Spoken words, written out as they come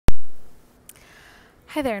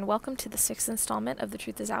Hi there, and welcome to the 6th installment of The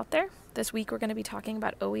Truth Is Out There. This week we're going to be talking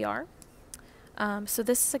about OER. So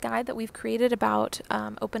this is a guide that we've created about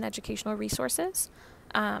open educational resources.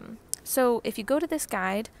 So if you go to this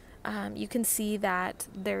guide, you can see that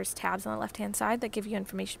there's tabs on the left-hand side that give you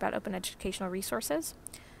information about open educational resources.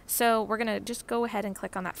 So we're going to just go ahead and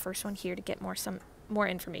click on that first one here to get more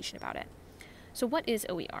information about it. So what is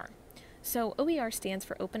OER? So OER stands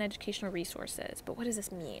for Open Educational Resources, but what does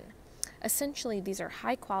this mean? Essentially, these are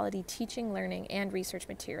high-quality teaching, learning, and research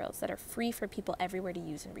materials that are free for people everywhere to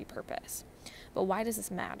use and repurpose. But why does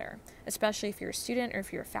this matter? Especially if you're a student or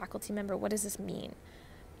if you're a faculty member, what does this mean?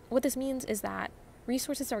 What this means is that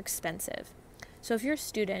resources are expensive. So if you're a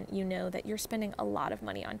student, you know that you're spending a lot of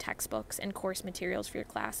money on textbooks and course materials for your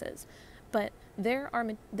classes. But there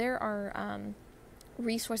are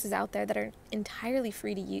resources out there that are entirely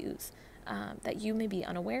free to use that you may be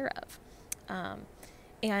unaware of.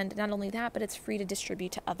 And not only that, but it's free to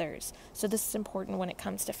distribute to others. So this is important when it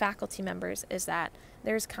comes to faculty members, is that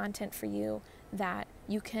there's content for you that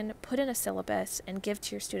you can put in a syllabus and give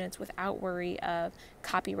to your students without worry of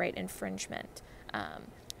copyright infringement,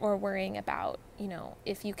 or worrying about,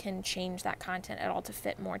 if you can change that content at all to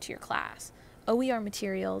fit more to your class. OER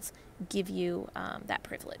materials give you that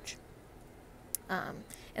privilege.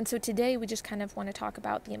 And so today we just kind of want to talk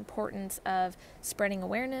about the importance of spreading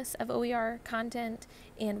awareness of OER content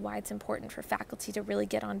and why it's important for faculty to really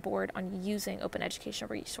get on board on using open educational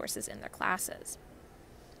resources in their classes.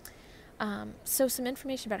 So some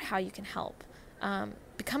information about how you can help.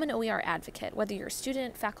 Become an OER advocate, whether you're a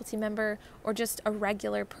student, faculty member, or just a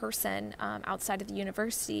regular person outside of the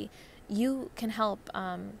university. You can help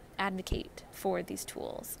advocate for these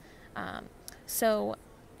tools.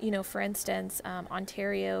 For instance,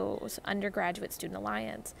 Ontario's Undergraduate Student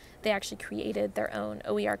Alliance, they actually created their own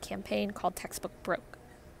OER campaign called Textbook Broke.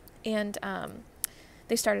 And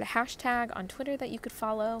they started a hashtag on Twitter that you could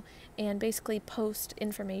follow and basically post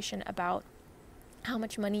information about how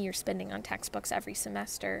much money you're spending on textbooks every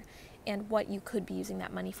semester and what you could be using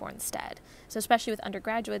that money for instead. So especially with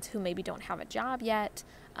undergraduates who maybe don't have a job yet,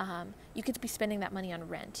 you could be spending that money on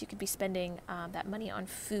rent. You could be spending that money on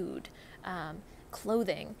food,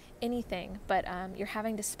 clothing, anything, but you're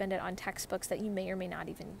having to spend it on textbooks that you may or may not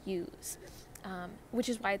even use, which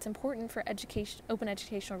is why it's important for open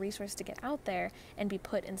educational resources to get out there and be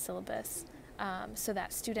put in syllabus so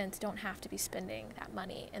that students don't have to be spending that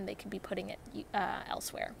money and they can be putting it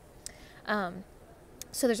elsewhere.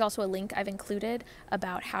 So there's also a link I've included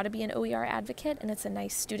about how to be an OER advocate, and it's a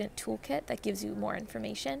nice student toolkit that gives you more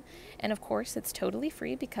information. And of course, it's totally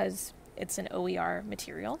free because it's an OER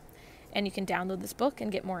material. And you can download this book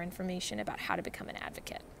and get more information about how to become an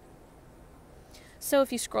advocate. So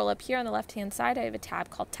if you scroll up here on the left-hand side, I have a tab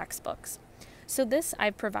called Textbooks. So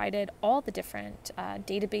I've provided all the different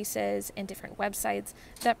databases and different websites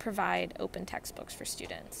that provide open textbooks for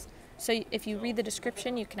students. So if you read the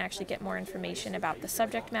description, you can actually get more information about the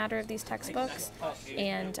subject matter of these textbooks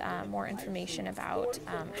and more information about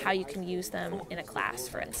how you can use them in a class,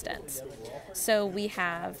 for instance. So we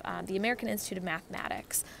have the American Institute of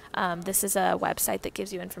Mathematics. This is a website that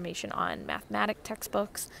gives you information on mathematics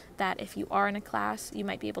textbooks that if you are in a class, you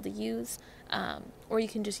might be able to use, or you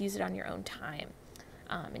can just use it on your own time.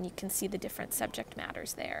 And you can see the different subject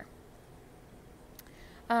matters there.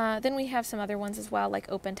 Then we have some other ones as well, like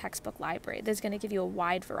Open Textbook Library. There's going to give you a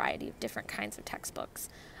wide variety of different kinds of textbooks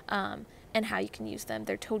and how you can use them.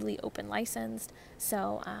 They're totally open licensed,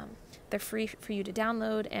 so they're free for you to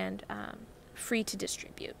download and free to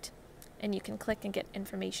distribute. And you can click and get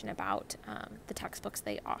information about the textbooks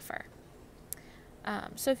they offer.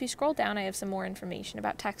 So if you scroll down, I have some more information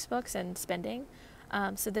about textbooks and spending.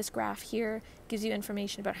 So this graph here gives you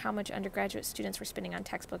information about how much undergraduate students were spending on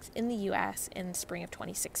textbooks in the U.S. in spring of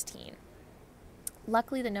 2016.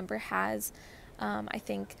 Luckily, the number has, I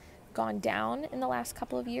think, gone down in the last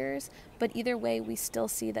couple of years, but either way, we still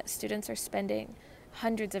see that students are spending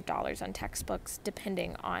hundreds of dollars on textbooks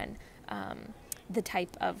depending on the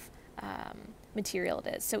type of material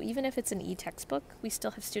it is. So even if it's an e-textbook, we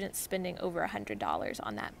still have students spending over $100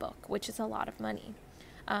 on that book, which is a lot of money.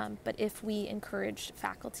 But if we encouraged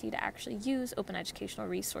faculty to actually use open educational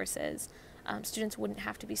resources, students wouldn't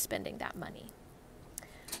have to be spending that money.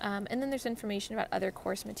 And then there's information about other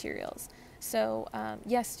course materials. So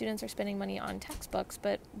yes, students are spending money on textbooks,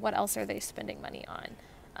 but what else are they spending money on?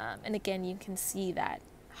 And again, you can see that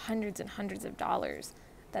hundreds and hundreds of dollars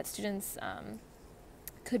that students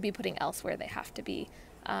could be putting elsewhere they have to be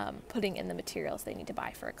putting in the materials they need to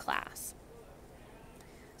buy for a class.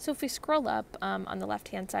 So if we scroll up on the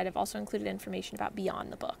left-hand side, I've also included information about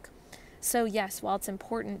beyond the book. So yes, while it's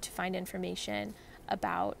important to find information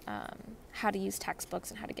about how to use textbooks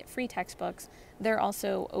and how to get free textbooks, there are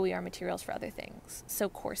also OER materials for other things. So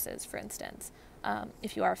courses, for instance,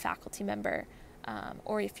 if you are a faculty member,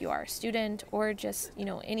 or if you are a student, or just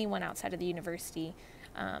anyone outside of the university,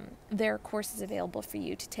 there are courses available for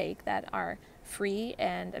you to take that are free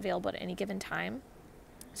and available at any given time.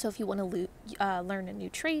 So if you want to learn a new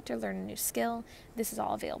trait or learn a new skill, this is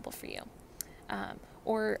all available for you.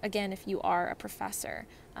 Or again, if you are a professor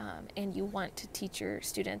and you want to teach your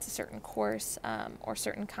students a certain course or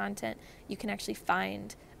certain content, you can actually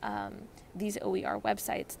find these OER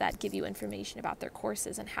websites that give you information about their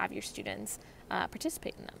courses and have your students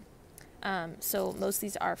participate in them. So most of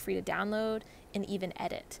these are free to download and even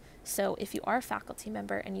edit. So if you are a faculty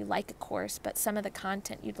member and you like a course, but some of the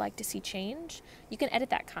content you'd like to see change, you can edit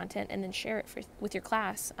that content and then share it with your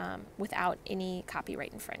class without any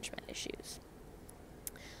copyright infringement issues.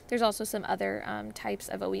 There's also some other types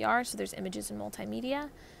of OER, so there's images and multimedia.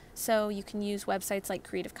 So you can use websites like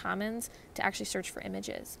Creative Commons to actually search for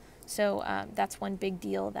images. So that's one big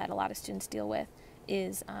deal that a lot of students deal with,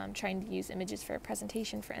 is trying to use images for a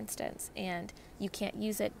presentation, for instance, and you can't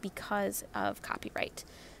use it because of copyright.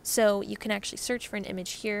 So you can actually search for an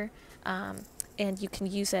image here, and you can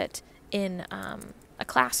use it in a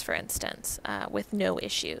class, for instance, with no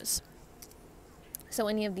issues. So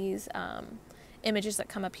any of these images that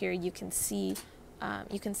come up here, you can see,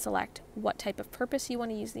 you can select what type of purpose you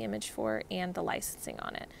want to use the image for and the licensing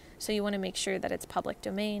on it. So you want to make sure that it's public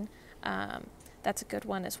domain. That's a good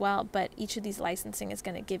one as well, but each of these licensing is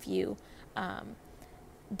going to give you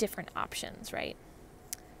different options, right?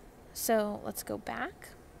 So let's go back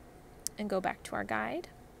and go back to our guide.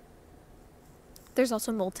 There's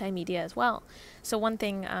also multimedia as well. So one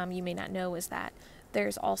thing you may not know is that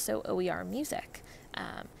there's also OER music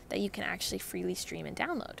that you can actually freely stream and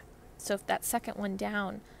download. So if that second one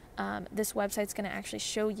down, this website's going to actually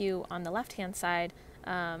show you on the left-hand side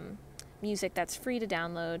music that's free to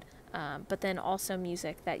download, but then also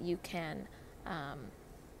music that you can,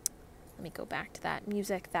 let me go back to that,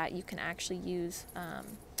 music that you can actually use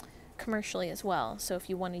commercially as well. So if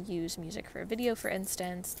you want to use music for a video, for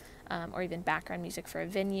instance, or even background music for a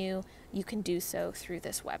venue, you can do so through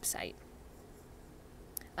this website.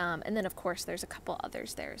 And then of course there's a couple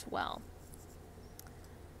others there as well.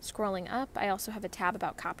 Scrolling up, I also have a tab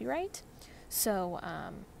about copyright. So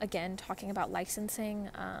again, talking about licensing,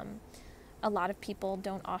 a lot of people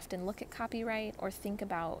don't often look at copyright or think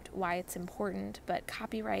about why it's important, but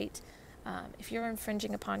copyright, if you're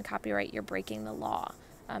infringing upon copyright, you're breaking the law.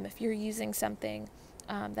 If you're using something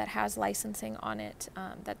that has licensing on it,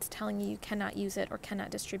 that's telling you you cannot use it or cannot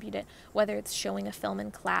distribute it, whether it's showing a film in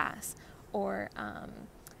class or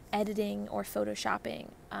editing or photoshopping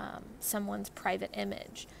someone's private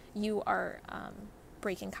image, you are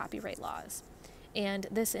breaking copyright laws. And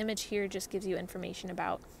this image here just gives you information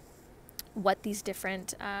about what these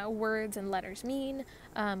different words and letters mean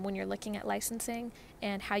when you're looking at licensing,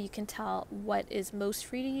 and how you can tell what is most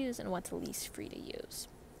free to use and what's least free to use.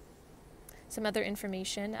 Some other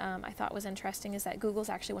information I thought was interesting is that Google's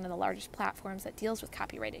actually one of the largest platforms that deals with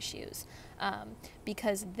copyright issues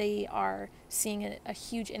because they are seeing a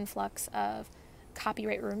huge influx of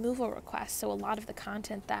copyright removal requests. So a lot of the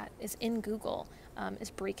content that is in Google is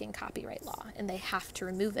breaking copyright law, and they have to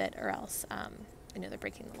remove it or else they're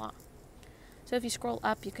breaking the law. So if you scroll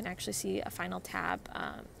up, you can actually see a final tab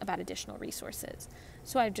about additional resources.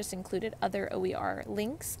 So I've just included other OER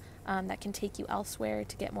links that can take you elsewhere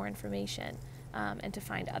to get more information and to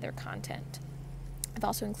find other content. I've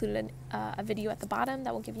also included a video at the bottom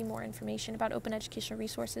that will give you more information about open educational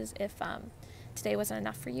resources if today wasn't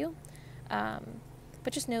enough for you.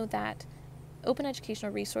 But just know that open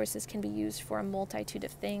educational resources can be used for a multitude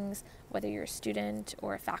of things, whether you're a student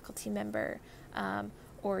or a faculty member,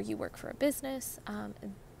 or you work for a business.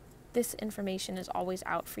 This information is always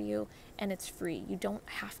out for you, and it's free. You don't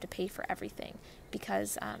have to pay for everything,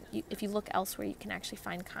 because if you look elsewhere, you can actually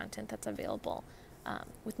find content that's available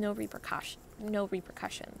with no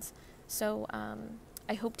repercussions. So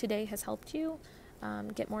I hope today has helped you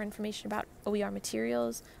get more information about OER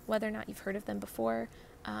materials, whether or not you've heard of them before.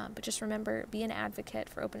 But just remember, be an advocate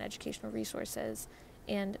for open educational resources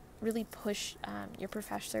and really push your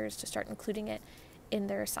professors to start including it in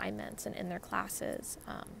their assignments and in their classes,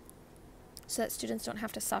 so that students don't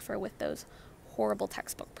have to suffer with those horrible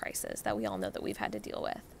textbook prices that we all know that we've had to deal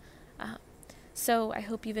with. So I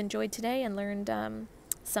hope you've enjoyed today and learned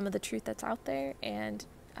some of the truth that's out there, and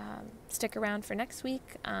stick around for next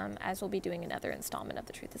week as we'll be doing another installment of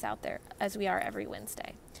The Truth is Out There, as we are every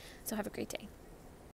Wednesday. So have a great day.